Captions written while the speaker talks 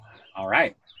All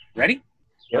right. Ready?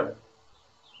 Yep.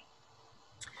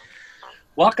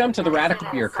 Welcome to The Radical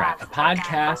Bureaucrat, a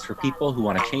podcast for people who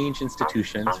want to change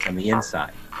institutions from the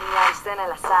inside.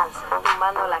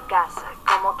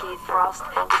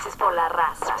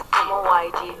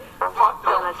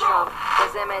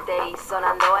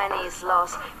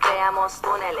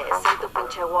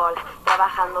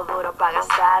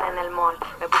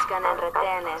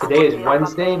 Today is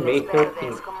Wednesday, May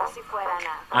 13th.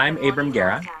 I'm Abram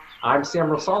Guerra. I'm Sam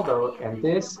Rosaldo, and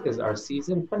this is our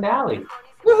season finale.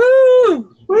 Woohoo!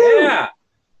 Yeah.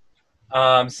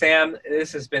 Sam,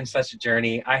 this has been such a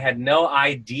journey. I had no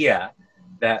idea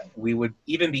that we would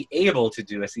even be able to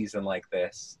do a season like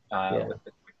this with the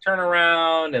quick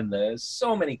turnaround and the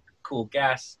so many cool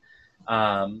guests.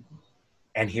 And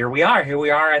here we are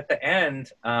at the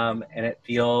end, and it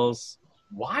feels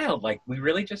wild. Like we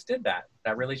really just did that.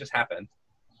 That really just happened.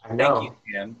 I know. Thank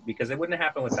you, Sam, because it wouldn't have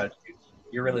happened without you.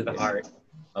 You're really the heart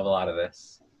of a lot of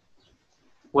this.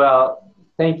 Well,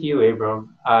 thank you,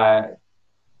 Abram. I'm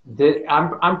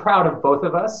proud of both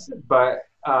of us, but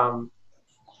I'm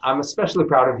especially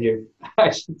proud of you, I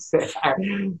should say.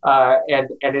 And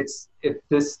it's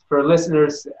this for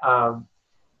listeners.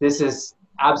 This is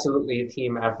absolutely a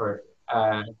team effort,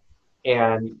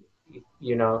 and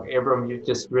you know, Abram, you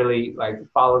just really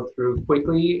followed through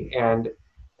quickly and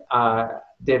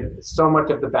did so much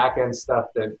of the back end stuff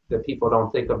that people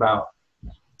don't think about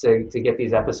to get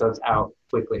these episodes out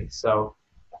quickly. So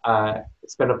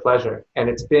it's been a pleasure, and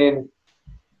it's been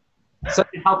such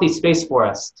a healthy space for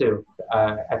us too.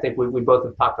 I think we both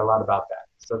have talked a lot about that.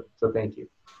 So thank you.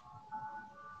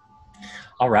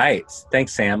 All right.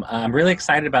 Thanks, Sam. I'm really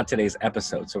excited about today's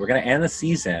episode. So we're going to end the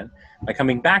season by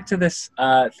coming back to this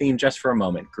theme just for a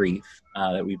moment, grief,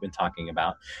 that we've been talking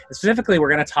about. And specifically,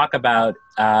 we're going to talk about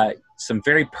some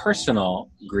very personal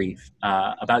grief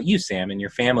about you, Sam, and your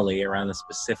family around the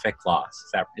specific loss.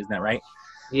 Isn't that right?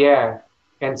 Yeah.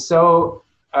 And so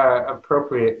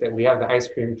appropriate that we have the ice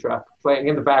cream truck playing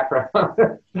in the background.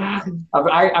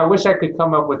 I wish I could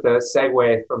come up with a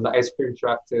segue from the ice cream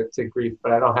truck to grief,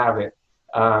 but I don't have it.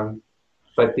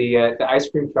 But the ice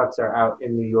cream trucks are out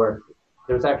in New York.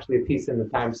 There's actually a piece in the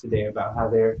Times today about how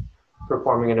they're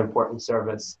performing an important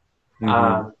service.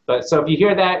 Mm-hmm. But so if you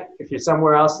hear that, if you're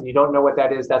somewhere else and you don't know what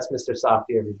that is, that's Mr.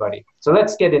 Softy, everybody. So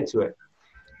let's get into it.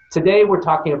 Today we're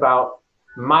talking about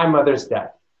my mother's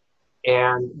death,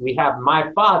 and we have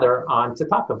my father on to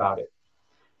talk about it.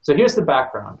 So here's the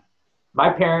background. My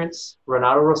parents,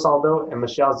 Renato Rosaldo and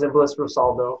Michelle Zimbalist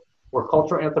Rosaldo, were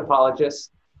cultural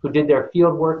anthropologists who did their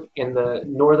field work in the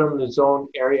northern Luzon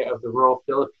area of the rural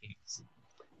Philippines.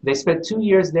 They spent 2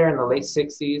 years there in the late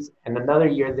 60s and another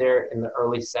year there in the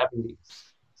early 70s.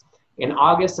 In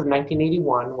August of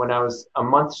 1981, when I was a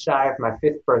month shy of my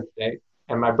 5th birthday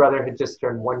and my brother had just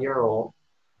turned 1 year old,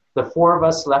 the four of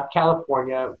us left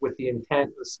California with the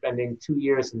intent of spending 2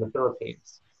 years in the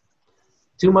Philippines.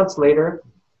 2 months later,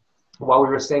 while we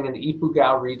were staying in the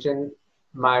Ifugao region,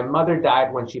 my mother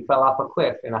died when she fell off a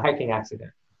cliff in a hiking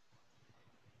accident.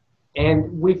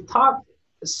 And we've talked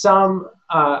some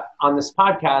on this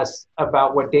podcast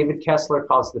about what David Kessler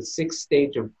calls the 6th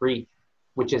stage of grief,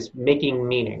 which is making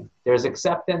meaning. There's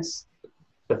acceptance,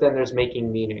 but then there's making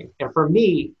meaning. And for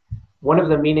me, one of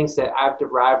the meanings that I've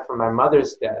derived from my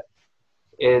mother's death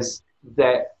is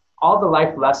that all the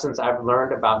life lessons I've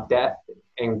learned about death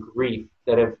and grief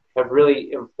that have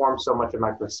really informed so much of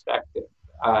my perspective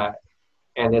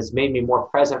and has made me more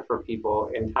present for people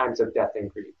in times of death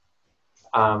and grief.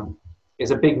 Is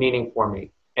a big meaning for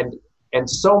me. And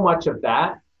so much of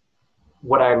that,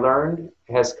 what I learned,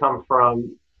 has come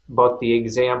from both the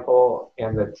example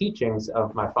and the teachings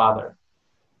of my father.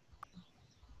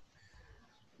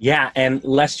 Yeah, and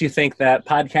lest you think that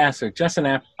podcasts are just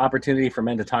an opportunity for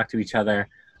men to talk to each other,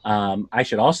 I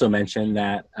should also mention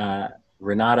that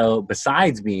Renato,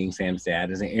 besides being Sam's dad,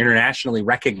 is an internationally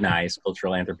recognized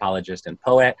cultural anthropologist and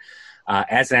poet.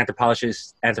 As an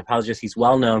anthropologist, he's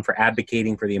well known for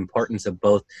advocating for the importance of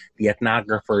both the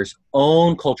ethnographer's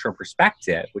own cultural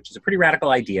perspective, which is a pretty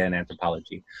radical idea in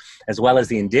anthropology, as well as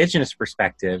the indigenous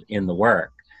perspective in the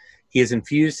work. He has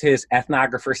infused his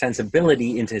ethnographer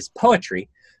sensibility into his poetry,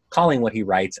 calling what he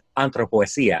writes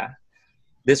anthropoesia.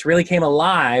 This really came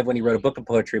alive when he wrote a book of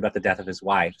poetry about the death of his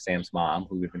wife, Sam's mom,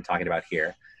 who we've been talking about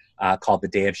here, called The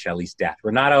Day of Shelly's Death.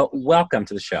 Renato, welcome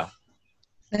to the show.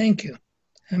 Thank you.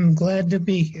 I'm glad to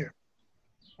be here.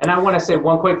 And I want to say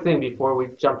one quick thing before we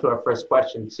jump to our first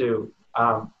question too,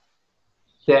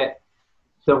 that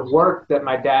the work that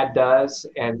my dad does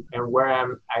and where I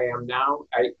am now,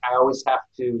 I always have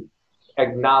to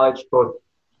acknowledge both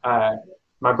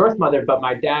my birth mother, but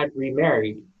my dad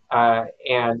remarried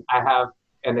And I have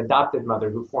an adopted mother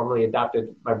who formerly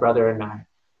adopted my brother and I.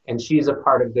 And she's a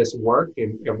part of this work.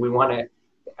 And we want to,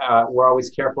 we're always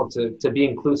careful to be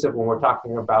inclusive when we're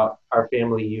talking about our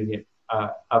family unit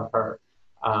of her.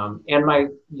 And my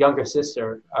younger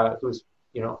sister, who's,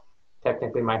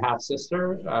 technically my half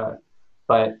sister,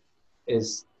 but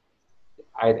is,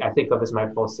 I think of as my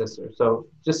full sister. So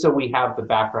just so we have the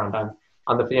background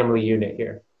on the family unit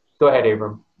here. Go ahead,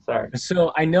 Abram. Sorry.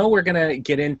 So I know we're going to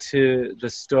get into the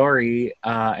story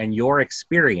and your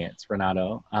experience,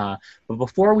 Renato. But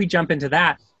before we jump into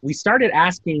that, we started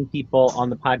asking people on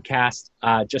the podcast,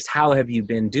 just how have you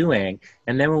been doing?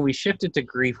 And then when we shifted to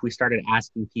grief, we started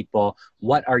asking people,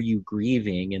 what are you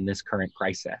grieving in this current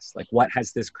crisis? Like, what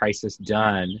has this crisis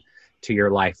done to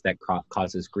your life that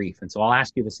causes grief? And so I'll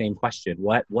ask you the same question.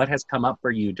 What has come up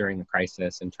for you during the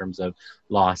crisis in terms of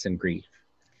loss and grief?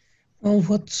 Well,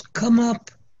 what's come up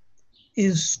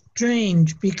is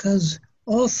strange because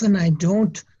often I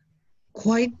don't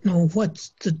quite know what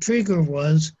the trigger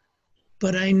was,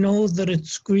 but I know that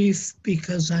it's grief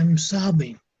because I'm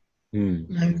sobbing.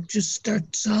 And I just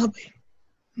start sobbing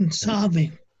and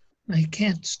sobbing. I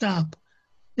can't stop.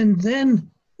 And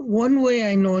then one way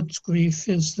I know it's grief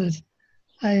is that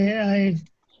I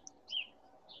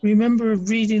remember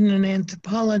reading an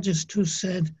anthropologist who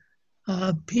said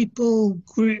people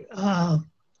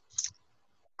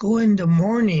go into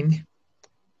mourning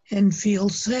and feel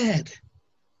sad.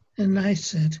 And I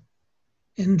said,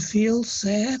 and feel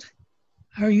sad?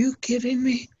 Are you kidding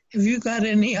me? Have you got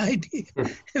any idea?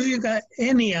 Have you got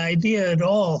any idea at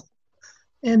all?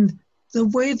 And the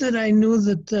way that I knew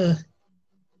that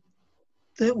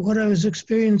what I was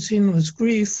experiencing was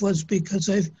grief was because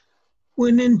I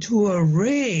went into a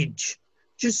rage,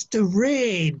 just a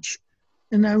rage.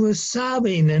 And I was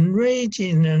sobbing and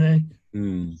raging and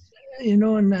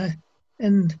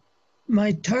and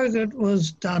my target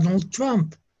was Donald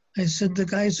Trump. I said, the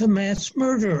guy's a mass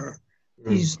murderer.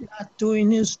 He's not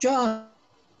doing his job.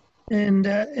 And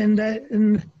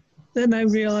then I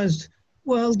realized,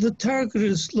 well, the target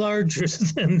is larger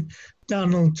than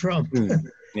Donald Trump.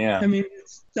 Yeah. I mean,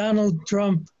 it's Donald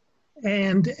Trump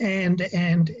and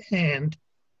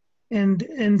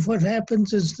what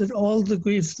happens is that all the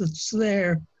grief that's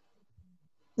there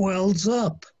wells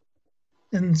up.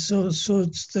 And so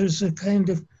there's a kind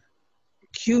of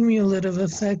cumulative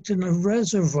effect in a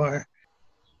reservoir.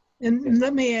 And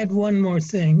let me add one more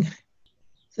thing,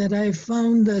 that I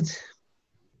found that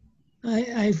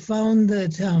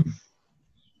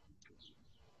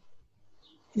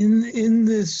in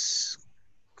this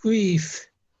grief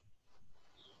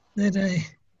that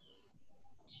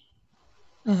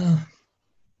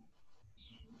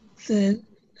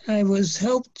I was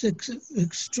helped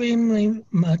extremely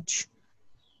much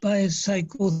by a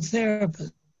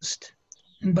psychotherapist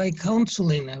and by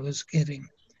counseling I was getting.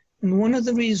 And one of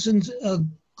the reasons a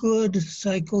good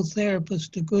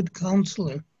psychotherapist, a good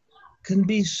counselor, can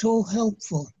be so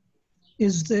helpful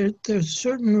is there's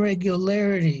certain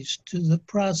regularities to the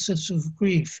process of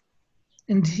grief.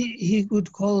 And he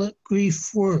would call it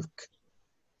grief work.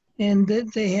 And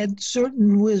that they had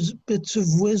certain bits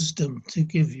of wisdom to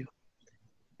give you.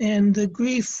 And the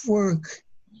grief work,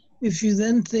 if you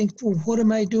then think, well, what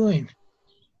am I doing?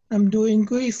 I'm doing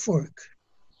grief work.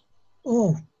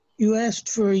 Oh, you asked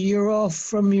for a year off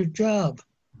from your job.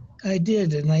 I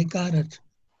did, and I got it.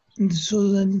 And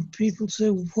so then people say,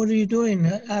 well, what are you doing?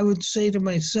 I would say to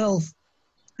myself,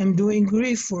 I'm doing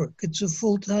grief work. It's a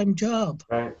full-time job.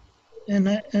 Right. And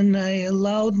I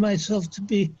allowed myself to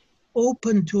be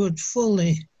open to it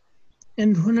fully.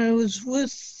 And when I was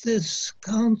with this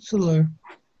counselor,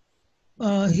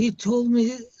 he told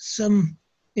me some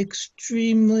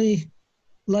extremely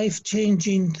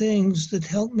life-changing things that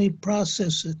helped me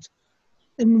process it.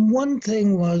 And one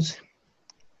thing was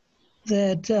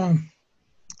that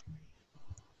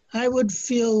I would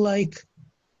feel like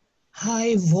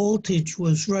high voltage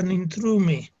was running through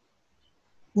me.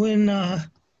 When I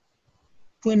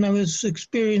was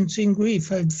experiencing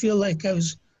grief, I'd feel like I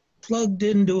was plugged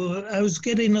I was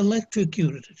getting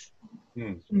electrocuted.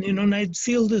 And I'd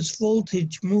feel this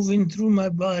voltage moving through my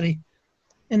body.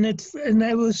 And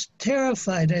I was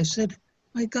terrified. I said,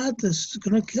 my God, this is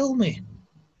going to kill me.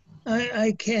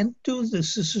 I can't do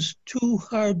this. This is too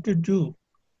hard to do.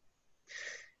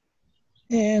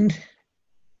 And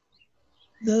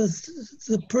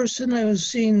the person I was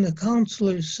seeing, the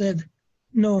counselor, said,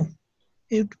 no,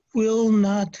 it will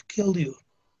not kill you.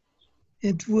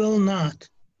 It will not.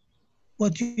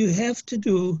 What you have to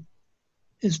do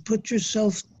is put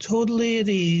yourself totally at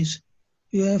ease.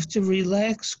 You have to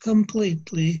relax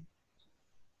completely.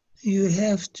 You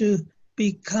have to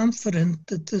be confident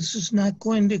that this is not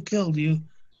going to kill you.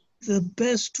 The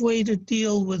best way to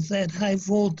deal with that high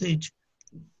voltage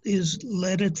is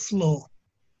let it flow.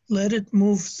 Let it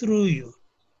move through you.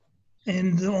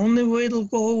 And the only way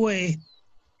it'll go away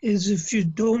is if you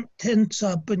don't tense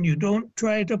up and you don't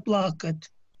try to block it.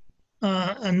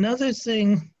 Another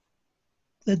thing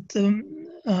that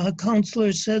the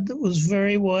counselor said that was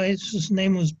very wise, his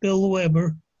name was Bill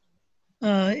Weber,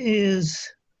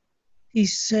 is he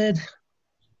said,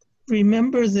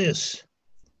 remember this,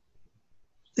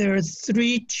 there are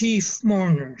 3 chief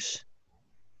mourners.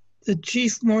 The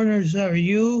chief mourners are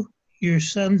you, your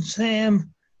son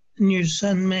Sam, and your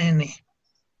son Manny.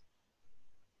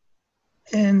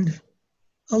 And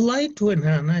a light went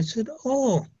on. I said,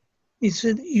 oh. He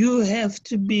said, you have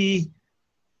to be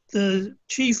the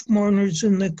chief mourners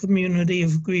in the community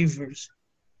of grievers.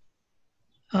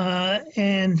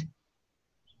 And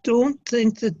don't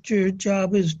think that your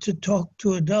job is to talk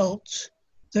to adults.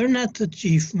 They're not the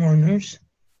chief mourners.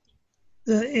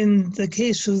 In the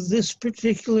case of this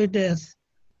particular death,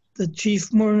 the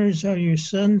chief mourners are your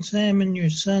son Sam and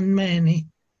your son Manny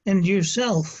and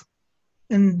yourself.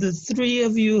 And the 3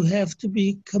 of you have to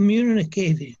be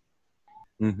communicating.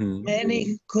 Mm-hmm.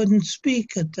 Manny couldn't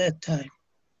speak at that time.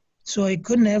 So I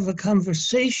couldn't have a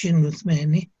conversation with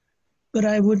Manny, but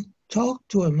I would talk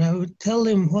to him. I would tell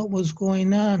him what was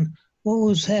going on, what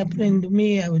was happening to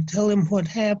me. I would tell him what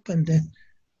happened.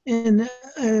 And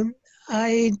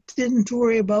I didn't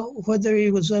worry about whether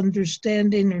he was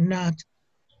understanding or not,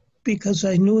 because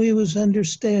I knew he was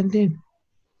understanding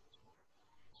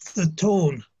the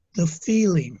tone, the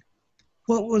feeling,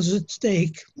 what was at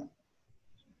stake.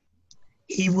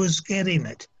 He was getting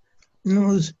it. And it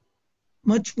was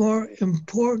much more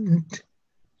important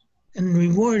and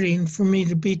rewarding for me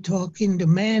to be talking to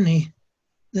Manny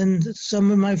than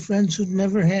some of my friends who'd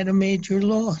never had a major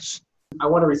loss. I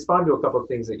want to respond to a couple of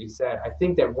things that you said. I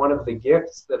think that one of the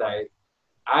gifts that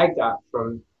I got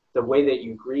from the way that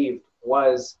you grieved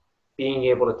was being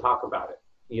able to talk about it.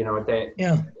 You know,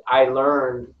 that I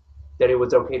learned that it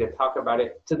was okay to talk about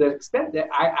it, to the extent that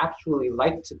I actually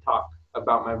like to talk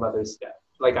about my mother's death.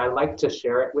 Like, I like to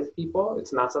share it with people.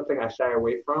 It's not something I shy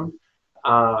away from.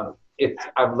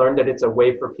 I've learned that it's a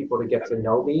way for people to get to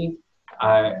know me,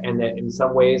 and that in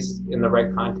some ways, in the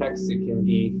right context, it can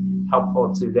be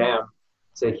helpful to them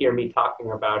to hear me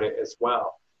talking about it as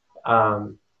well.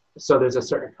 So there's a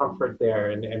certain comfort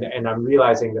there, and I'm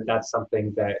realizing that that's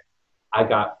something that I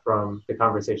got from the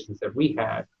conversations that we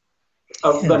had.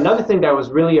 Another thing that I was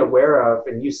really aware of,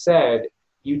 and you said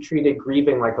you treated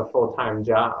grieving like a full-time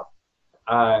job.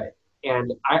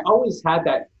 And I always had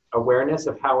that awareness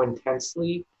of how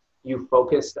intensely you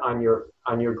focused on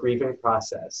your grieving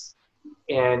process.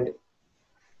 And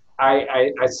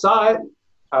I saw it,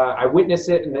 I witnessed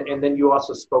it, and then you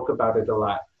also spoke about it a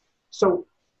lot. So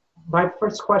my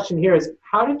first question here is,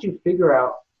 how did you figure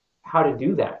out how to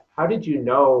do that? How did you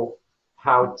know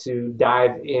how to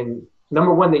dive in?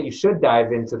 Number one, that you should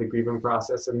dive into the grieving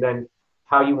process, and then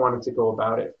how you wanted to go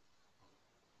about it.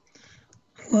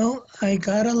 Well, I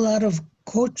got a lot of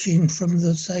coaching from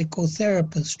the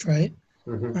psychotherapist, right?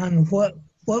 Mm-hmm. On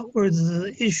what were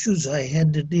the issues I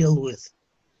had to deal with,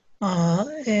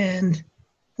 and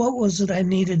what was it I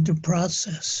needed to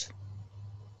process.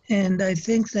 And I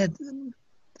think that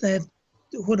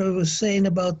what I was saying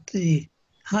about the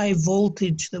high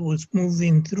voltage that was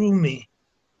moving through me,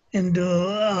 and to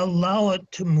allow it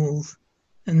to move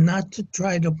and not to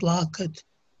try to block it,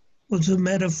 was a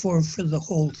metaphor for the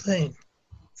whole thing,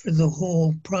 for the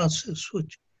whole process,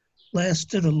 which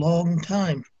lasted a long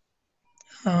time.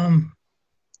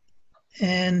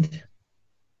 And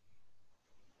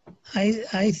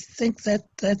I think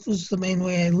that was the main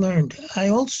way I learned. I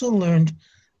also learned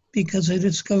because I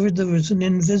discovered there was an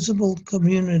invisible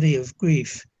community of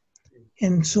grief.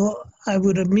 And so I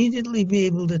would immediately be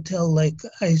able to tell, like,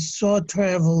 I saw a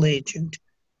travel agent,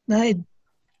 and I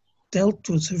dealt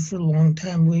with her for a long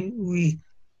time. We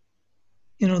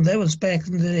that was back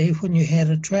in the day when you had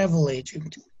a travel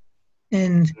agent.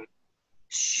 And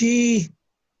she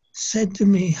said to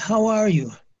me, "How are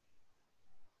you?"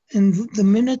 And the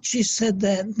minute she said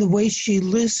that, the way she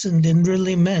listened and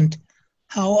really meant,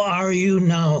 "How are you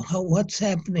now? What's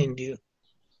happening to you?"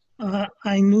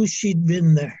 I knew she'd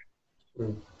been there.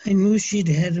 I knew she'd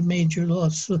had a major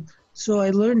loss. So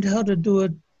I learned how to do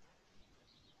it,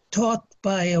 taught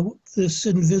by this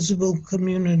invisible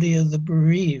community of the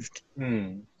bereaved.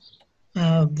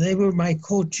 They were my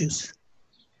coaches.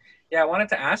 Yeah, I wanted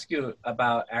to ask you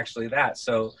about actually that.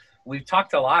 So we've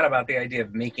talked a lot about the idea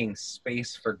of making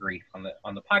space for grief on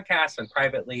the podcast and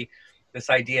privately. this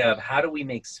idea of how do we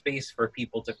make space for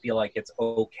people to feel like it's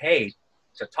okay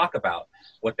to talk about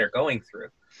what they're going through.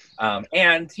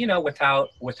 And, without,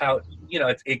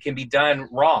 it can be done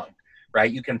wrong,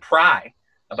 right? You can pry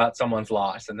about someone's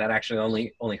loss, and that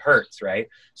actually only hurts, right?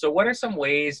 So what are some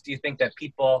ways do you think that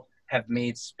people have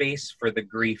made space for the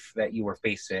grief that you were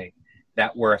facing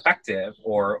that were effective,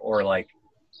 or like,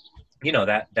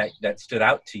 that stood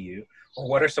out to you? Or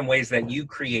what are some ways that you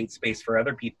create space for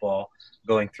other people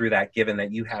going through that, given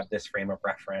that you have this frame of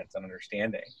reference and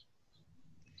understanding?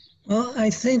 Well, I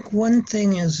think one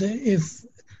thing is, if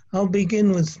I'll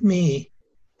begin with me,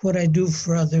 what I do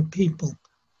for other people.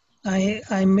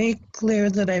 I make clear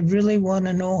that I really want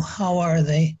to know how are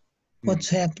they, what's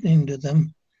happening to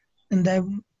them. And I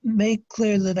make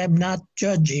clear that I'm not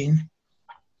judging,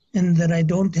 and that I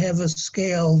don't have a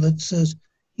scale that says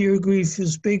your grief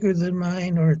is bigger than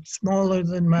mine or it's smaller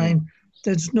than mine.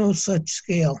 There's no such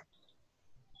scale.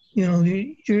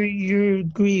 You're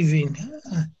grieving.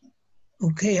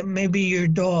 Okay, it may be your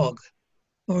dog,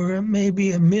 or it may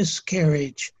be a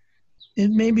miscarriage.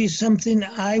 It may be something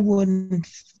I wouldn't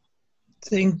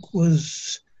think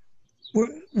was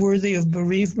worthy of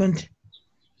bereavement,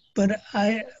 but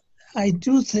I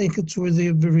do think it's worthy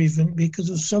of bereavement, because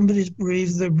if somebody's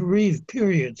bereaved, they're bereaved,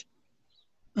 period.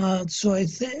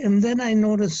 And then I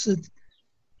noticed that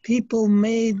people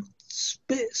made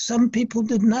some people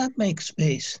did not make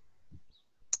space.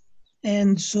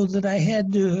 And so that I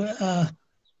had to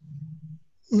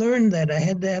learn that. I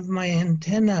had to have my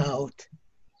antenna out.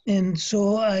 And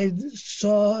so I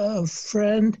saw a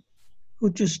friend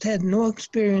who just had no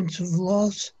experience of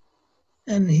loss,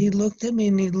 and he looked at me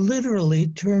and he literally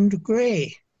turned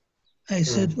gray. I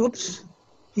said, oops,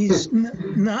 he's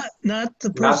not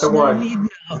the person I need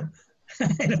now.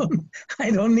 I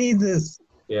don't need this.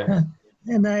 Yeah.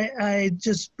 And I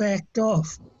just backed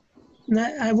off. And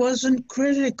I wasn't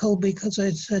critical, because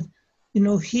I said,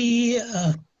 he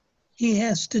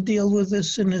has to deal with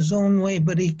this in his own way,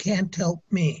 but he can't help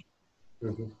me.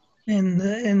 Mm-hmm.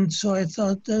 And so I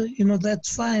thought,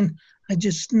 that's fine. I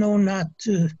just know not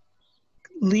to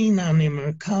lean on him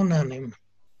or count on him.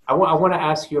 I want to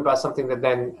ask you about something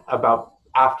about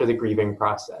after the grieving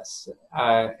process.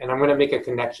 And I'm going to make a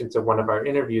connection to one of our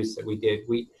interviews that we did.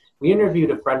 We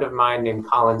interviewed a friend of mine named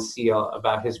Colin Seal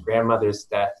about his grandmother's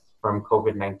death from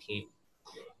COVID-19.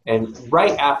 And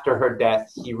right after her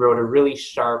death, he wrote a really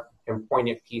sharp and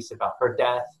poignant piece about her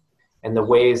death and the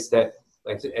ways that,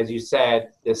 like, as you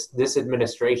said, this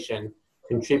administration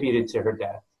contributed to her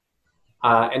death.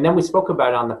 And then we spoke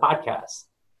about it on the podcast.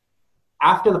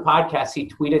 After the podcast, he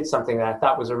tweeted something that I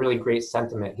thought was a really great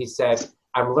sentiment. He said,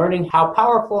 "I'm learning how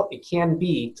powerful it can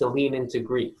be to lean into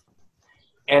grief."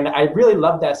 And I really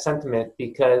love that sentiment,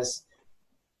 because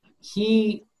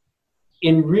he,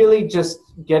 in really just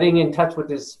getting in touch with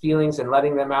his feelings and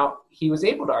letting them out, he was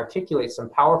able to articulate some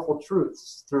powerful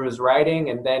truths through his writing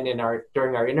and then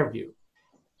during our interview.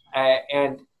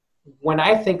 And when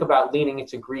I think about leaning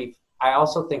into grief, I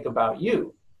also think about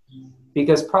you,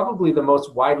 because probably the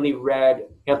most widely read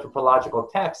anthropological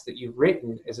text that you've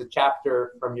written is a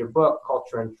chapter from your book,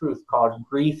 Culture and Truth, called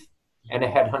Grief and a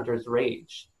Headhunter's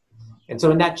Rage. And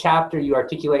so in that chapter, you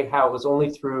articulate how it was only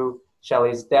through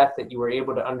Shelly's death that you were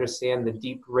able to understand the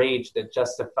deep rage that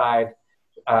justified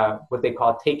what they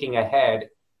call taking a head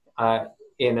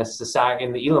in a society,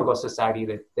 in the Ilongot society,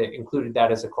 that included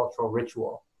that as a cultural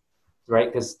ritual,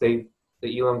 right? Because the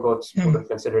Ilongots would have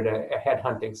considered a head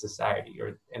hunting society,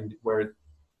 and where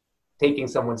taking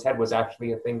someone's head was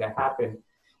actually a thing that happened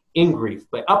in grief.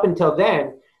 But up until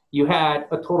then, you had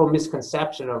a total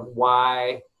misconception of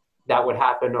why that would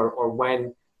happen, or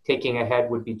when taking a head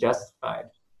would be justified.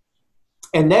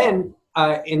 And then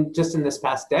in this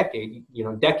past decade,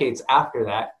 decades after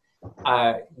that,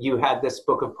 you had this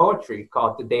book of poetry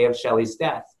called The Day of Shelly's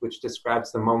Death, which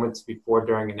describes the moments before,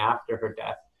 during, and after her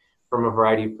death from a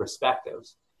variety of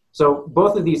perspectives. So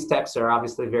both of these texts are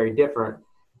obviously very different,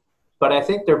 but I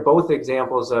think they're both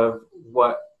examples of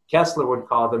what Kessler would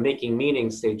call the making meaning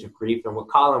stage of grief, and what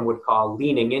Colin would call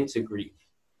leaning into grief.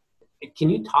 Can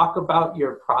you talk about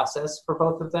your process for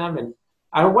both of them? And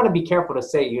I want to be careful to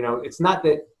say, it's not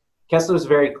that Kessler's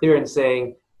very clear in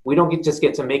saying we don't just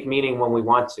get to make meaning when we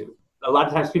want to. A lot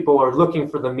of times people are looking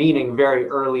for the meaning very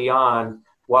early on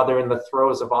while they're in the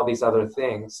throes of all these other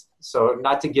things. So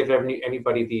not to give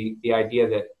anybody the idea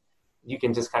that you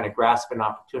can just kind of grasp an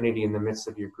opportunity in the midst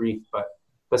of your grief, but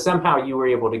somehow you were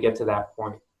able to get to that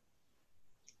point.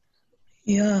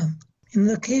 Yeah. In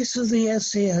the case of the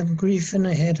essay on Grief and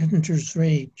a Headhunter's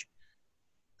Rage,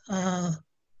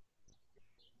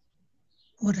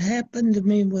 what happened to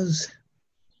me was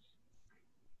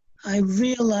I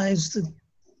realized that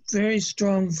very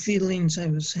strong feelings I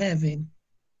was having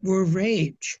were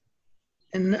rage.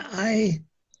 And I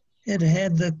had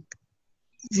the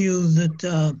view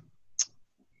that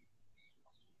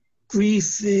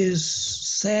grief is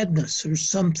sadness or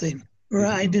something, or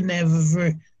I didn't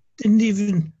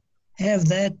even have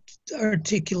that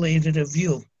articulated a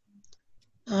view.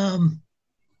 And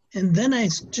then I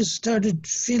just started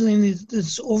feeling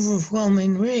this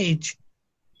overwhelming rage.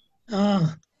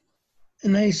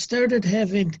 And I started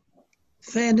having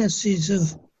fantasies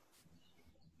of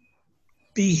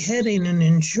beheading an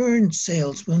insurance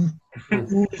salesman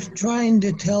who was trying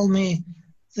to tell me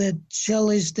that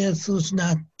Shelly's death was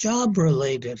not job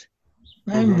related.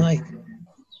 I'm like,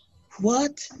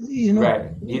 what?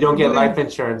 Right. You don't get life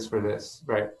insurance for this.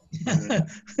 Right.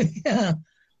 Yeah.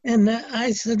 And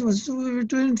I said, we were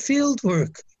doing field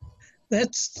work.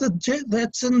 That's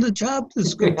in the job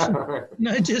description. Yeah, right. And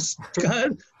I just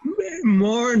got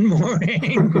more and more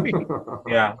angry.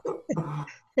 Yeah.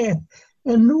 And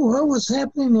what was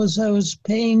happening was I was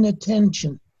paying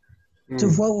attention to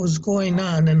what was going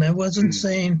on. And I wasn't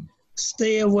saying,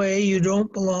 stay away, you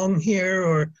don't belong here,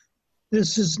 or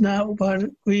this is not what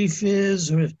grief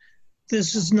is, or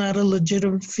this is not a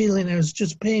legitimate feeling. I was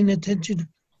just paying attention to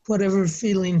whatever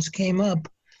feelings came up.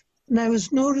 And I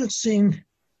was noticing,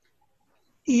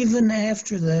 even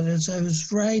after that, as I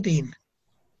was writing,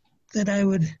 that I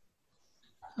would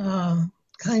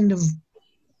kind of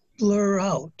blur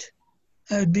out.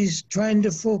 I would be trying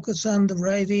to focus on the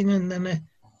writing, and then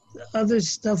other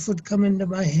stuff would come into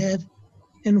my head.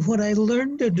 And what I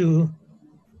learned to do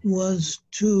was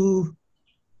to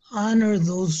honor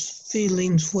those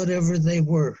feelings, whatever they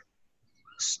were.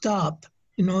 Stop.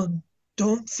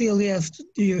 Don't feel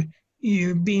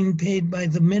you're being paid by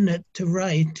the minute to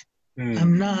write.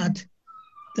 I'm not.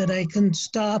 That I can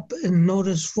stop and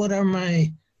notice what are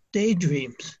my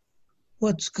daydreams,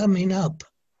 what's coming up.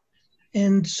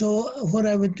 And so what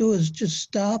I would do is just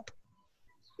stop,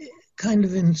 kind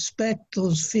of inspect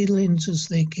those feelings as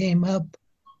they came up,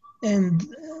 and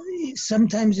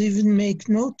sometimes even make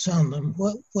notes on them,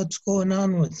 what's going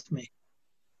on with me.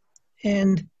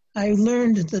 And I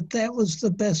learned that was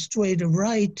the best way to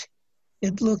write.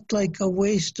 It looked like a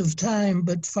waste of time,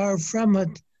 but far from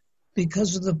it.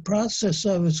 Because of the process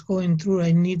I was going through,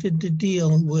 I needed to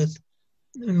deal with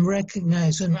and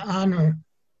recognize and honor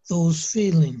those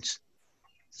feelings.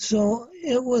 So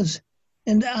it was,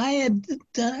 and I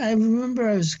remember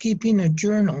I was keeping a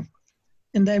journal,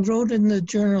 and I wrote in the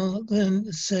journal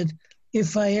and said,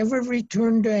 if I ever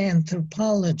return to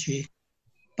anthropology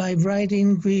by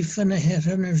writing Grief and a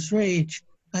Headhunter's Rage,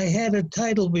 I had a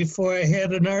title before I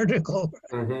had an article.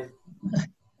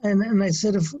 And I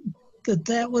said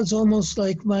that was almost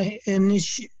like my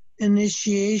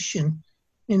initiation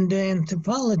into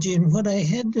anthropology, and what I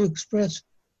had to express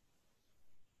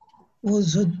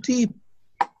was a deep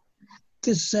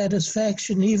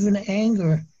dissatisfaction, even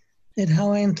anger, at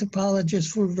how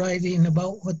anthropologists were writing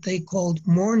about what they called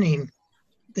mourning.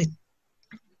 They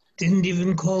didn't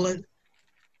even call it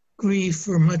grief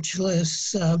or much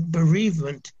less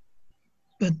bereavement,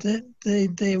 but that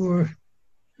they were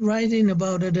writing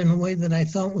about it in a way that I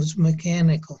thought was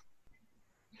mechanical.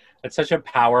 It's such a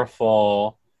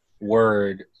powerful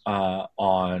word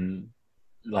on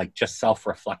like just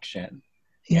self-reflection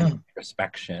and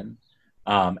introspection.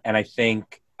 And I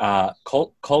think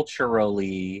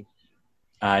culturally,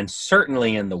 and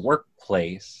certainly in the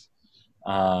workplace,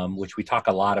 which we talk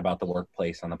a lot about the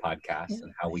workplace on the podcast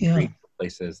and how we treat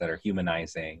places that are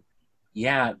humanizing.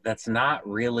 Yeah, that's not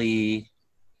really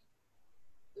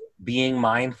being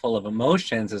mindful of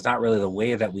emotions is not really the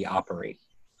way that we operate.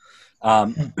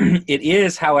 It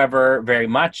is, however, very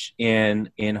much in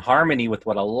harmony with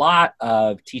what a lot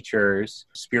of teachers,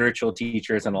 spiritual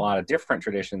teachers, and a lot of different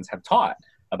traditions have taught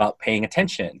about paying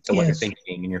attention to what you're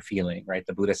thinking and you're feeling, right?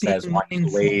 The Buddha says, watch the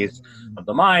ways of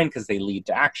the mind because they lead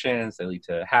to actions, they lead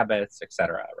to habits,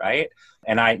 etc., right?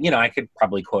 And I could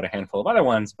probably quote a handful of other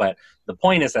ones, but the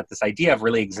point is that this idea of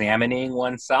really examining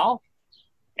oneself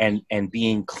and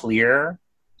being clear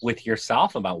with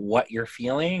yourself about what you're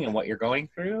feeling and what you're going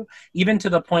through, even to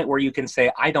the point where you can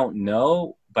say, I don't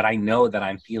know, but I know that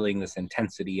I'm feeling this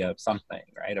intensity of something,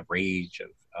 right? Of rage,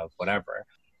 of whatever.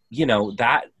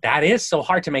 That is so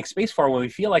hard to make space for when we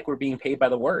feel like we're being paid by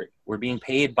the word. We're being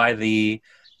paid by the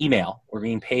email. We're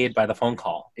being paid by the phone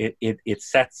call. It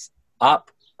sets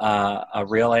up a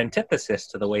real antithesis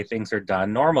to the way things are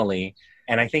done normally.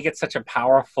 And I think it's such a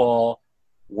powerful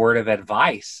word of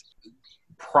advice.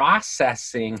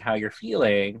 Processing how you're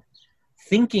feeling,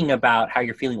 thinking about how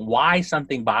you're feeling, why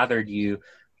something bothered you,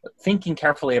 thinking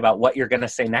carefully about what you're going to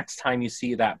say next time you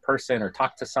see that person or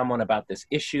talk to someone about this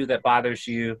issue that bothers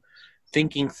you,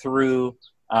 thinking through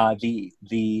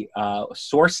the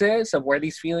sources of where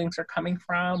these feelings are coming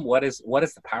from. What is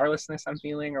the powerlessness I'm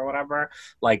feeling or whatever?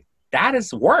 Like, that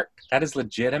is work. That is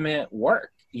legitimate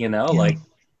work, you know, like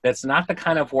that's not the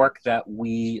kind of work that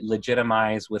we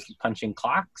legitimize with punching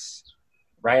clocks,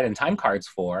 right, and time cards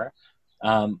for.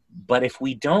 But if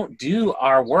we don't do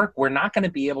our work, we're not going to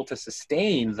be able to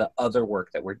sustain the other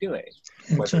work that we're doing,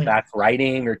 whether that's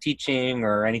writing or teaching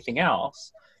or anything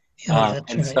else.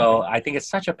 So I think it's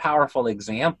such a powerful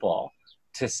example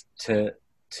to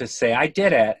say, I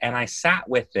did it and I sat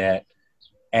with it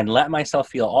and let myself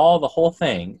feel the whole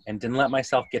thing and didn't let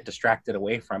myself get distracted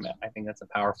away from it. I think that's a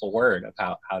powerful word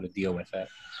about how to deal with it.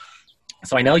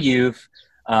 So I know you've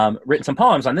written some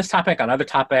poems on this topic, on other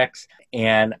topics,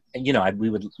 and you know, we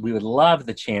would love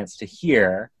the chance to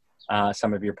hear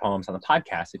some of your poems on the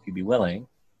podcast if you'd be willing.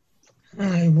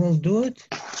 I will do it,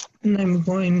 and I'm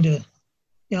going to,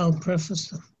 I'll preface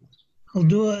them. I'll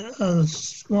do a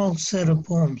small set of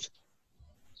poems.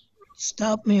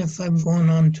 Stop me if I'm going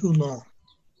on too long.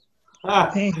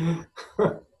 Okay?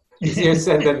 Easier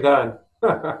said than done.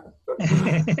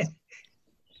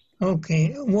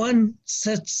 Okay, one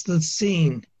sets the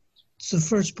scene. It's the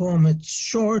first poem. It's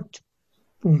short.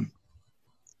 Boom.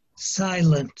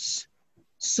 Silence.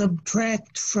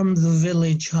 Subtract from the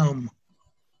village hum.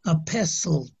 A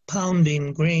pestle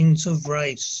pounding grains of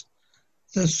rice.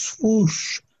 The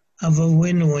swoosh of a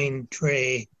winnowing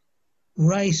tray.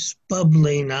 Rice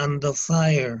bubbling on the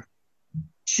fire.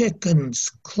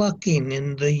 Chickens clucking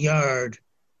in the yard.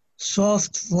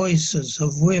 Soft voices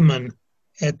of women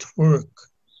at work.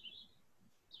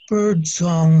 Bird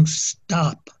song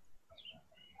stop.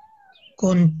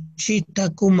 Conchita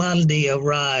Cumaldi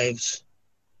arrives.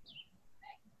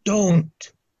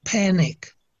 Don't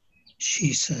panic,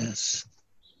 she says.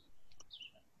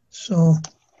 So,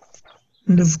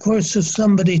 and of course, if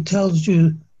somebody tells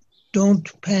you,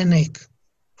 don't panic,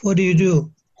 what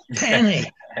do?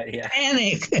 Panic. Yeah.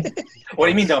 Panic. What do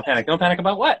you mean don't panic? Don't panic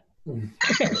about what?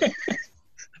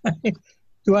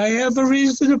 Do I have a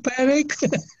reason to panic?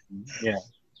 Yeah.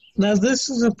 Now, this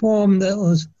is a poem that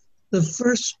was the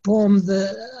first poem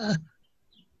that,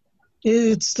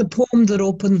 it's the poem that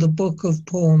opened the book of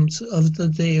poems of the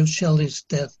day of Shelly's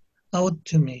death out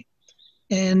to me.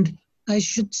 And I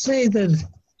should say that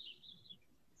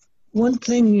one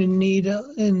thing you need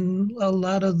in a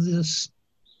lot of this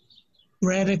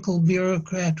radical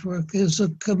bureaucrat work is a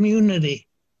community,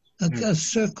 a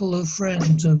circle of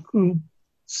friends, a group,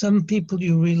 some people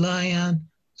you rely on,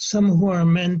 some who are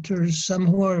mentors, some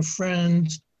who are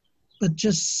friends, but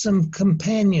just some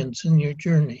companions in your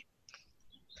journey.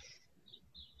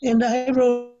 And I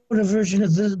wrote a version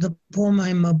of the poem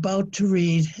I'm about to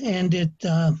read, and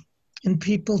and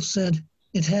people said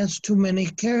it has too many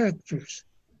characters.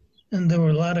 And there were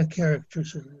a lot of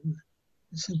characters in it.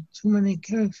 I said, too many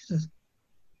characters.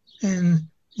 And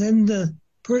then the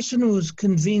person who was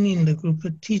convening the group,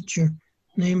 a teacher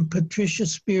named Patricia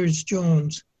Spears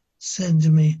Jones, said to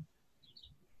me,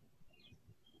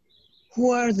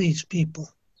 who are these people?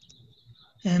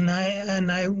 And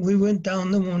we went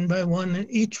down them one by one, and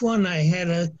each one I had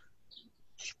a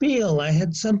spiel. I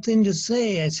had something to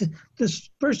say. I said, this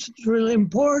person's really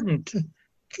important.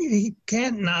 He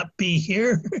can't not be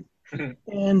here.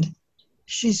 And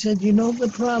she said, you know, the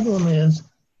problem is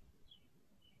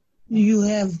you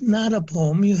have not a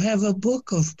poem, you have a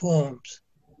book of poems.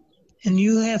 And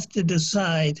you have to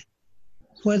decide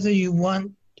whether you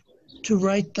want to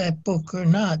write that book or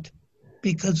not,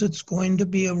 because it's going to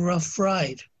be a rough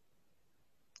ride.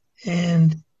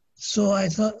 And so I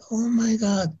thought, oh my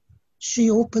God, she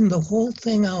opened the whole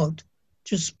thing out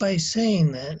just by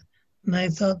saying that. And I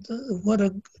thought, what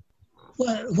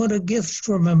a gift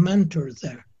from a mentor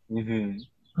there.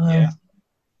 Mm-hmm.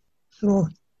 So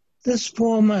this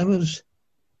poem I was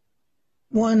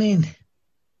wanting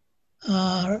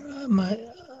my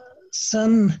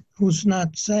son, who's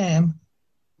not Sam,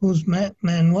 who's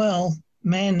Manuel,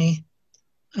 Manny,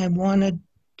 I wanted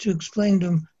to explain to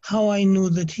him how I knew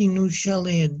that he knew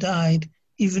Shelly had died,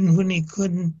 even when he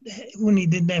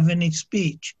didn't have any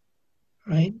speech,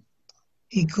 right?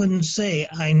 He couldn't say,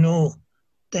 I know,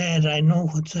 Dad, I know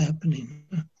what's happening.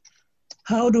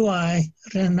 How do I,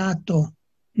 Renato,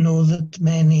 know that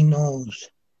Manny knows?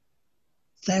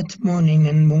 That morning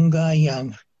in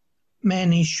Mungayang,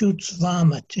 Manny shoots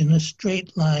vomit in a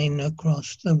straight line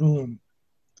across the room.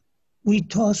 We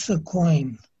toss a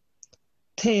coin.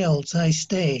 Tails, I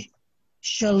stay.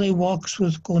 Shelly walks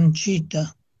with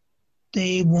Conchita.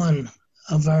 Day 1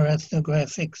 of our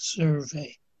ethnographic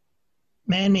survey.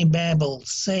 Manny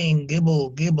babbles, saying gibble,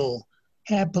 gibble,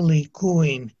 happily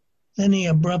cooing. Then he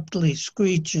abruptly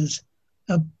screeches,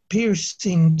 a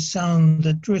piercing sound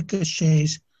that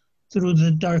ricochets through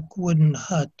the dark wooden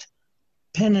hut,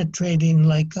 penetrating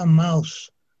like a mouse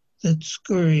that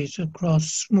scurries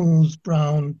across smooth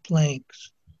brown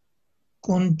planks.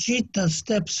 Conchita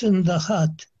steps in the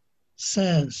hut,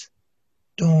 says,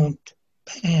 "Don't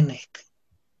panic,"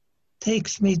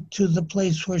 takes me to the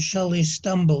place where Shelly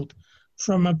stumbled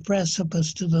from a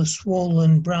precipice to the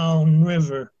swollen brown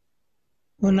river.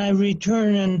 When I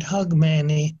return and hug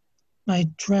Manny, my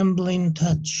trembling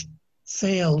touch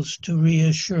fails to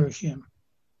reassure him.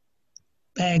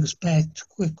 Bags packed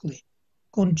quickly.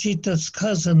 Conchita's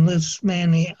cousin lifts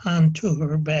Manny onto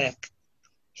her back.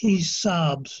 He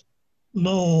sobs,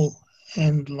 low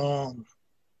and long.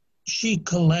 She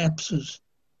collapses.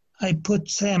 I put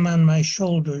Sam on my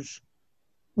shoulders,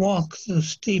 walk the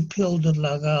steep hill to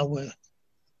Lagawe.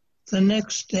 The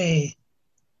next day,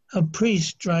 a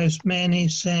priest drives Manny,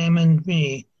 Sam, and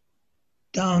me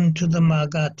down to the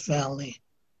Magat Valley.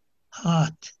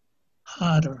 Hot,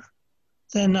 hotter,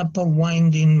 then up a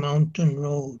winding mountain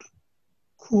road.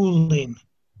 Cooling,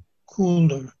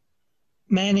 cooler.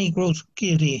 Manny grows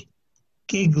giddy,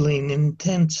 giggling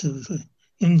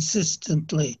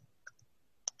insistently.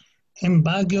 In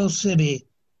Baguio City,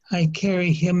 I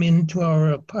carry him into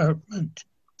our apartment.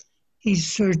 He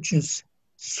searches,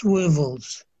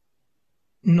 swivels.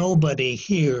 Nobody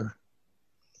here.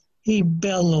 He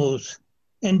bellows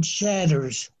and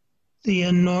shatters the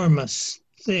enormous,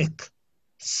 thick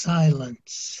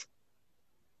silence.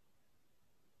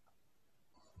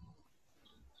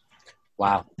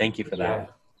 Wow, thank you for that.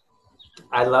 Yeah.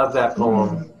 I love that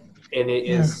poem. And it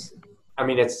is, I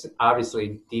mean, it's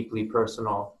obviously deeply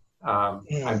personal. I'm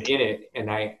in it, and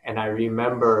I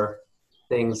remember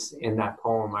things in that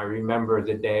poem. I remember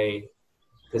the day,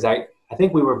 because I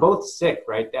think we were both sick,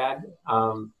 right, Dad?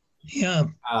 Yeah.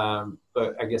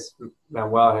 But I guess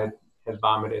Manuel had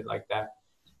vomited like that.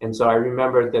 And so I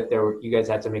remembered that you guys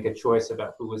had to make a choice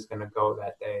about who was going to go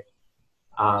that day.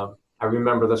 I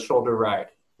remember the shoulder ride,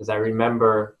 because I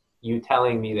remember you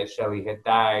telling me that Shelly had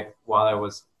died while I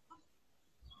was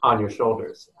on your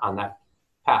shoulders on that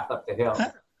path up the hill.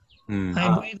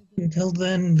 I waited until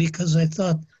then because I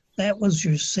thought that was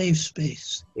your safe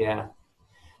space. Yeah.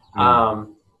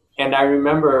 And I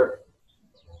remember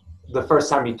the first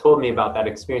time you told me about that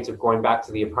experience of going back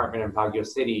to the apartment in Baguio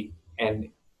City and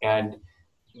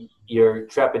your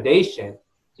trepidation,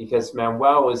 because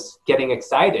Manuel was getting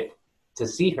excited to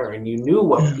see her, and you knew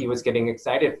what he was getting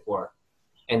excited for,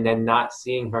 and then not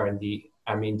seeing her.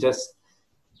 Just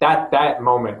that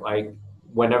moment, like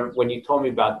when you told me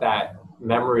about that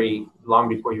memory long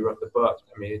before you wrote the book,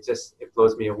 I mean, it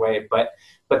blows me away. But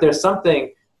there's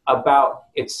something about,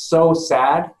 it's so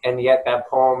sad, and yet that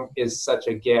poem is such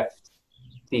a gift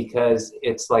because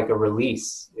it's like a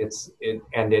release. It's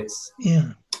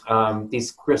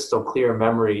these crystal clear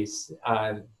memories,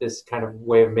 this kind of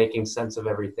way of making sense of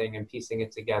everything and piecing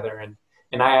it together.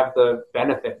 And I have the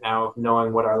benefit now of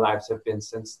knowing what our lives have been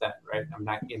since then, right? I'm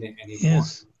not in it anymore.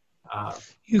 Yes.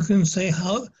 You can say,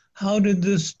 how did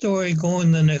this story go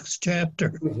in the next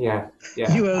chapter? Yeah.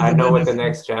 I know what the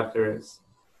next chapter is.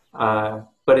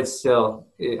 But it's still,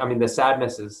 the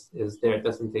sadness is there. It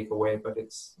doesn't take away, but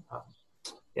it's,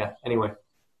 anyway.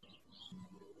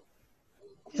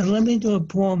 And let me do a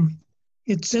poem.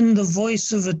 It's in the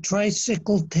voice of a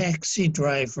tricycle taxi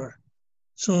driver.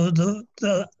 So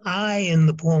the I in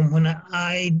the poem, when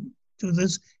I do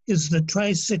this, is the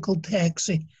tricycle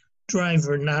taxi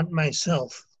driver, not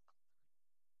myself.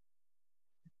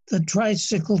 The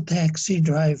tricycle taxi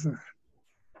driver.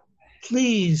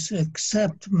 Please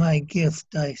accept my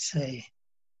gift, I say.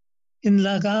 In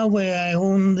Lagawe, I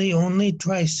own the only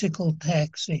tricycle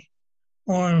taxi.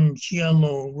 Orange,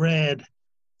 yellow, red,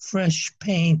 fresh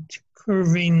paint,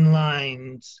 curving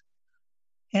lines.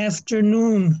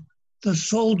 Afternoon, the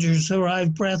soldiers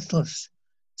arrive breathless,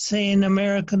 say an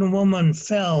American woman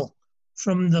fell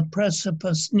from the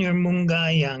precipice near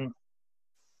Mungayang.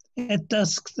 At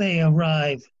dusk they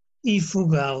arrive,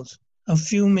 ifugaos, a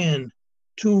few men,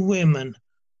 2 women.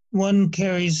 One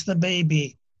carries the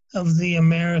baby of the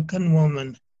American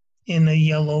woman in a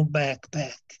yellow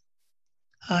backpack.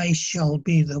 I shall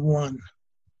be the one.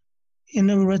 In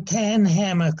a rattan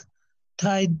hammock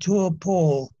tied to a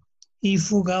pole,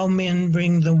 Ifugao men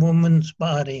bring the woman's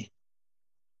body.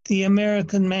 The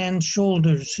American man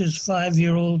shoulders his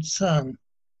 5-year-old son,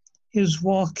 his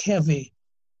walk heavy,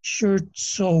 shirt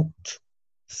soaked,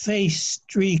 face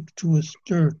streaked with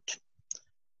dirt.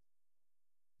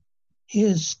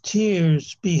 His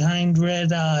tears behind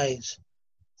red eyes,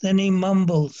 Then he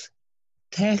mumbles,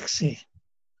 "Taxi,"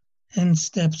 and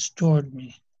steps toward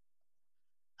me.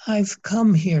 I've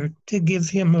come here to give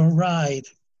him a ride.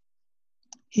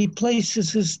 He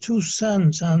places his two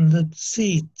sons on the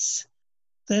seats,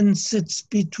 then sits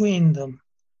between them,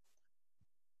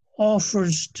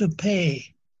 offers to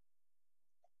pay.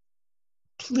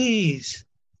 "Please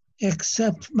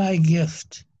accept my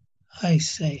gift," I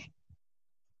say.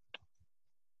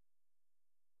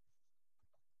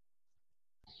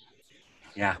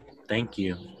 Yeah, thank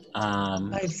you.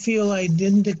 I feel I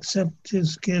didn't accept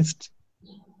his gift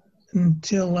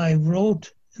until I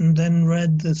wrote and then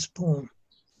read this poem.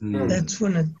 That's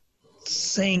when it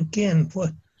sank in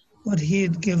what he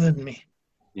had given me.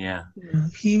 Yeah.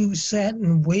 He sat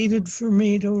and waited for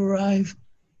me to arrive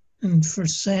and for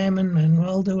Sam and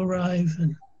Manuel to arrive.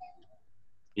 And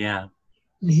Yeah.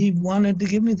 he wanted to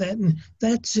give me that. And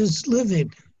that's his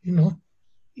living, you know.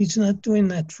 He's not doing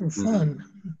that for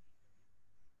fun.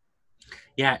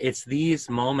 Yeah, it's these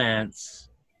moments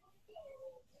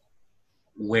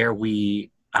where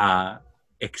we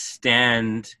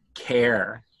extend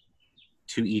care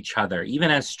to each other,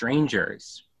 even as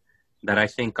strangers, that I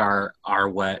think are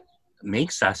what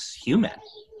makes us human.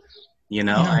 You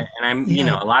know, you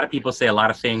know, a lot of people say a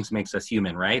lot of things makes us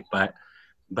human, right? But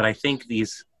I think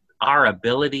our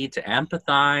ability to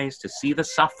empathize, to see the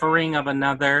suffering of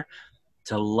another,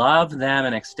 to love them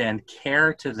and extend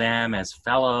care to them as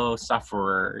fellow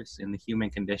sufferers in the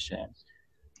human condition.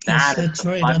 Yes, that's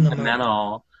right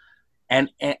fundamental,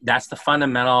 and that's the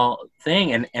fundamental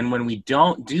thing. And when we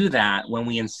don't do that, when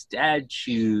we instead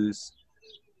choose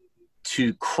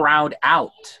to crowd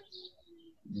out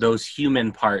those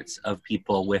human parts of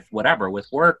people with whatever, with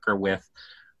work or with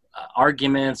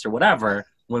arguments or whatever,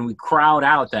 when we crowd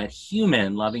out that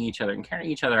human loving each other and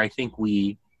caring each other, I think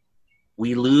we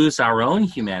lose our own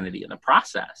humanity in the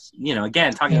process. You know,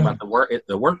 again, talking about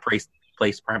the workplace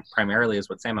primarily is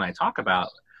what Sam and I talk about.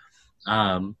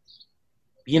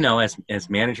 You know, as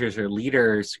managers or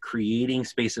leaders, creating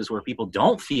spaces where people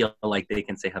don't feel like they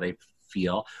can say how they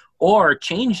feel, or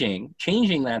changing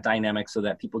that dynamic so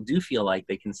that people do feel like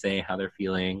they can say how they're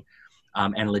feeling,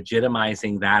 and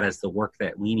legitimizing that as the work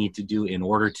that we need to do in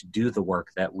order to do the work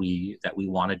that we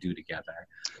want to do together.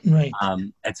 Right.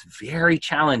 It's very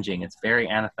challenging. It's very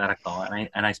antithetical,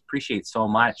 and I appreciate so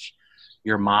much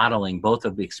your modeling both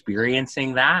of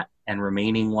experiencing that and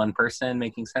remaining one person,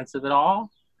 making sense of it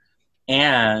all,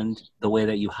 and the way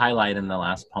that you highlight in the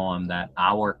last poem that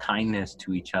our kindness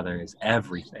to each other is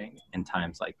everything in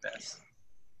times like this.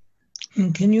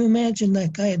 And can you imagine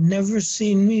that guy had never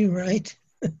seen me write?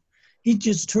 He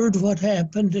just heard what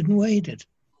happened and waited.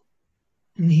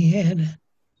 And he had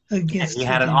a gift. He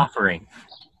had an offering,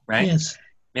 right? Yes.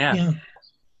 Yeah.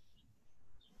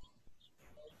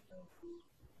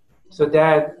 So,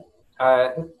 Dad,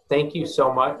 thank you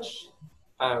so much.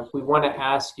 We want to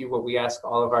ask you what we ask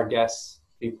all of our guests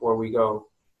before we go,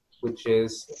 which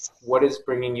is, what is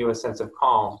bringing you a sense of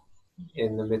calm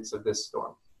in the midst of this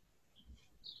storm?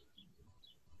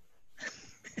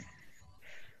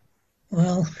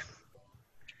 Well,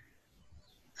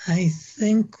 I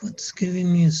think what's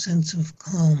giving me a sense of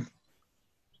calm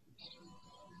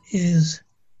is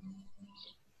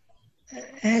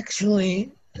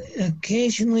actually,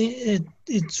 occasionally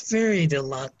it's varied a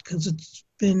lot because it's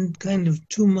been kind of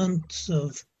 2 months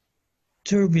of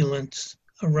turbulence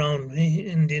around me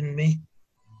and in me.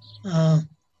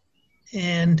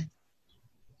 And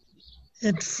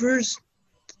at first,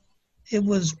 it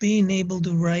was being able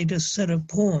to write a set of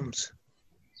poems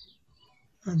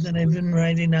that I've been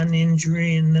writing on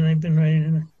injury, and then I've been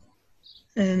writing,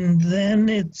 and then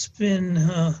it's been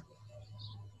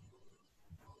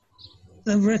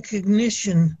the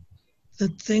recognition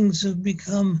that things have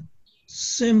become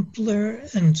simpler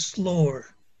and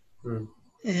slower,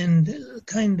 and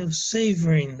kind of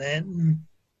savoring that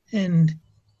and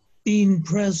being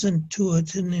present to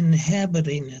it and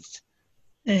inhabiting it.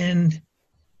 And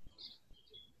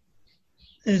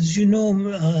as you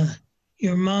know,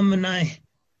 your mom and I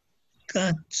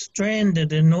got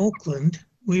stranded in Oakland.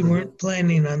 We weren't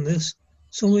planning on this,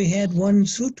 so we had one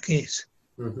suitcase.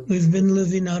 We've been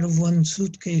living out of one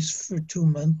suitcase for 2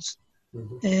 months.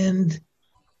 And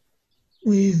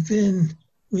we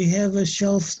have a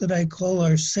shelf that I call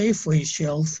our Safeway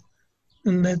shelf,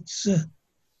 and that's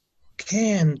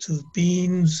cans of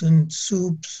beans and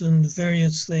soups and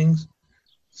various things.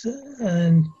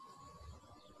 And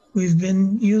we've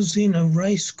been using a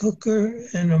rice cooker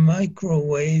and a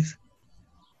microwave,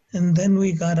 and then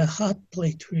we got a hot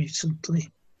plate recently.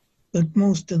 But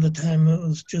most of the time it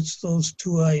was just those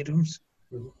 2 items.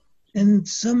 And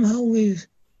somehow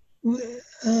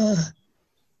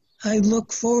I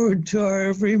look forward to our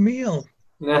every meal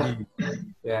Yeah.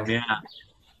 Yeah.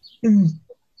 and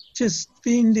just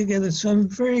being together. So I'm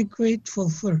very grateful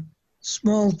for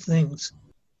small things.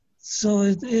 So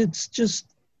it's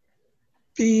just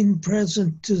being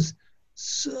present to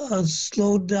a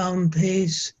slowed down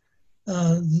pace,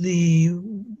 the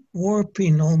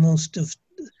warping almost of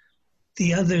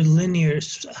the other linear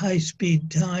high-speed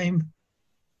time,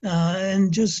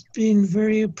 and just being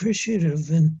very appreciative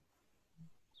and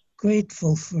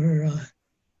grateful for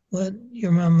what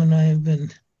your mom and I have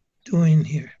been doing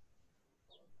here.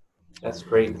 That's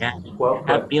great. Yeah. Well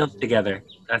Have put. meals together.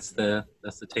 That's the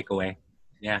takeaway.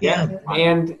 Yeah. Yeah.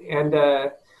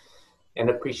 And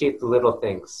appreciate the little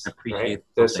things, Appreciate right? the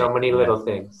There's so thing. many little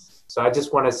things. So I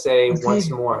just want to say Okay. once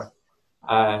more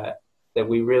that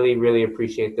we really, really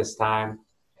appreciate this time,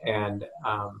 and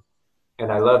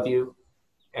I love you,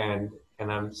 and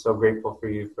I'm so grateful for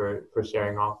you for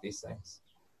sharing all of these things.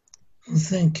 Well,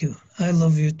 thank you. I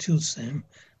love you too, Sam.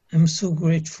 I'm so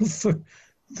grateful for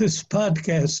this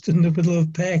podcast in the middle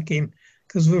of packing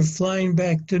because we're flying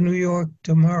back to New York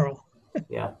tomorrow.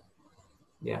 Yeah.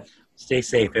 Yeah. Stay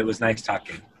safe. It was nice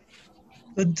talking.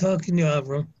 Good talking to you,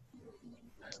 Avram.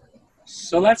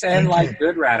 So let's end Thank like you.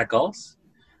 good radicals.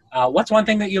 What's one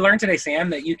thing that you learned today, Sam,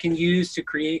 that you can use to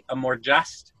create a more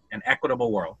just and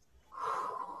equitable world?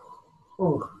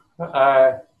 Ooh.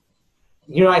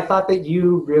 I thought that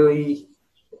you really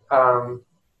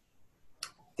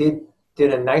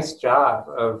did a nice job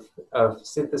of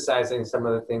synthesizing some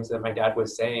of the things that my dad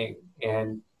was saying.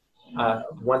 And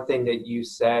one thing that you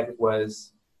said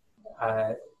was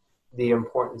the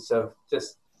importance of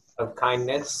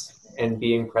kindness and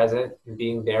being present and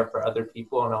being there for other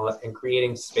people and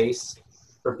creating space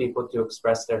for people to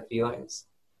express their feelings.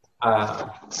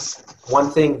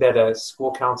 One thing that a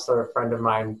school counselor, a friend of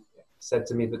mine, said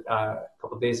to me a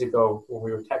couple of days ago when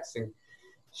we were texting,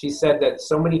 she said that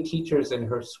so many teachers in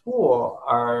her school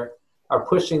are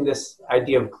pushing this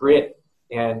idea of grit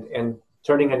and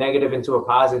turning a negative into a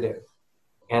positive.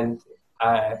 And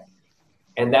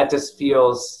that just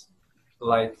feels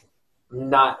like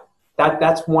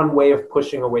that's one way of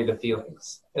pushing away the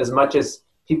feelings, as much as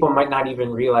people might not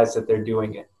even realize that they're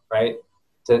doing it, right?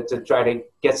 To try to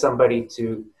get somebody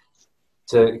to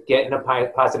get in a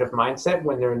positive mindset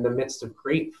when they're in the midst of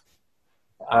grief,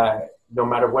 no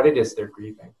matter what it is they're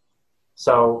grieving.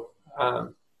 So I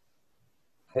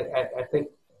think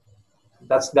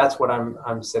that's what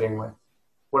I'm sitting with.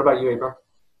 What about you, Abram?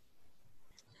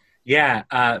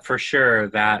 Yeah, for sure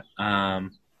that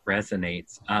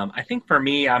resonates. I think for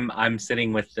me, I'm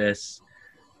sitting with this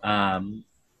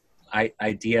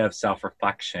idea of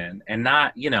self-reflection, and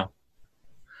not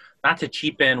to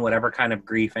cheapen whatever kind of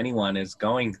grief anyone is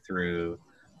going through.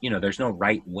 There's no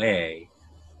right way,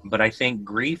 but I think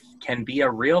grief can be a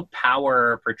real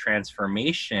power for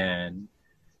transformation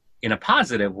in a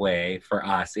positive way for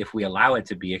us if we allow it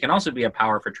to be. It can also be a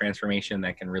power for transformation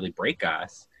that can really break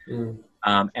us. And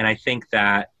I think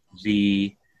that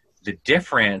the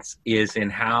difference is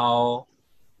in how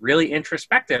really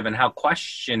introspective and how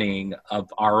questioning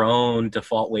of our own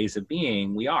default ways of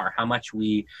being we are, how much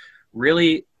we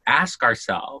really ask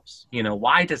ourselves,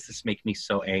 why does this make me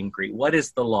so angry? What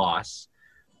is the loss?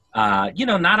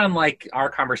 Not unlike our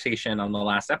conversation on the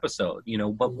last episode,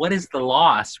 but what is the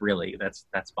loss really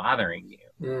that's bothering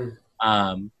you?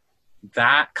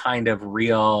 That kind of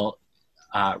real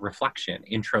reflection,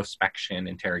 introspection,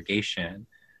 interrogation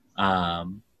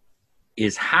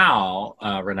is how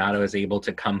Renato is able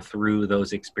to come through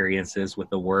those experiences with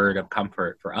a word of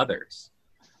comfort for others.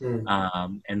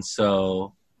 And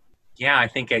so, yeah, I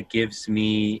think it gives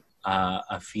me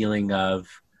a feeling of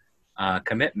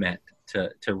commitment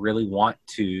to really want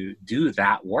to do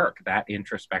that work, that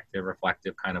introspective,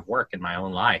 reflective kind of work in my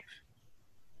own life.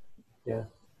 Yeah.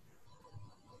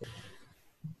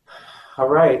 All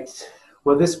right.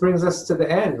 Well, this brings us to the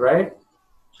end, right?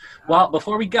 Well,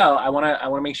 before we go, I want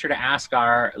to make sure to ask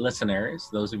our listeners,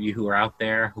 those of you who are out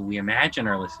there who we imagine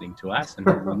are listening to us and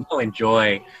who we know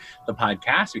enjoy the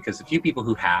podcast, because a few people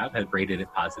who have rated it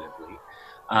positively.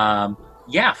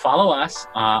 Follow us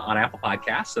on Apple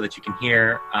Podcasts so that you can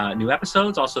hear new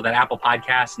episodes. Also, that Apple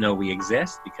Podcasts know we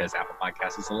exist, because Apple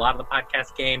Podcasts is a lot of the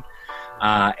podcast game.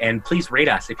 And please rate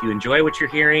us if you enjoy what you're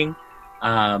hearing.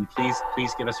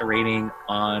 Please give us a rating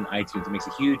on iTunes. It makes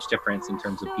a huge difference in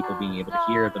terms of people being able to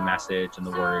hear the message and the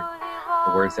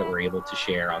words that we're able to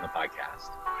share on the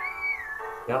podcast.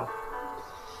 Yeah.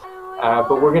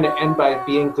 But we're going to end by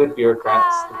being good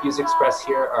bureaucrats. The views expressed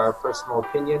here are personal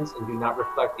opinions and do not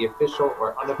reflect the official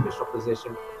or unofficial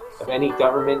position of any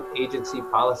government, agency,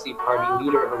 policy, party,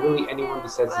 leader, or really anyone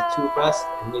besides the two of us,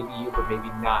 and maybe you, but maybe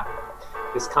not.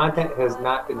 This content has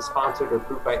not been sponsored or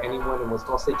approved by anyone and was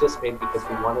mostly just made because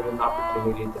we wanted an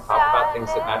opportunity to talk about things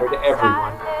that matter to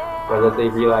everyone, whether they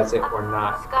realize it or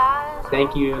not.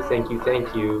 Thank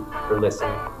you for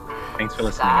listening. Thanks for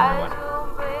listening, everyone.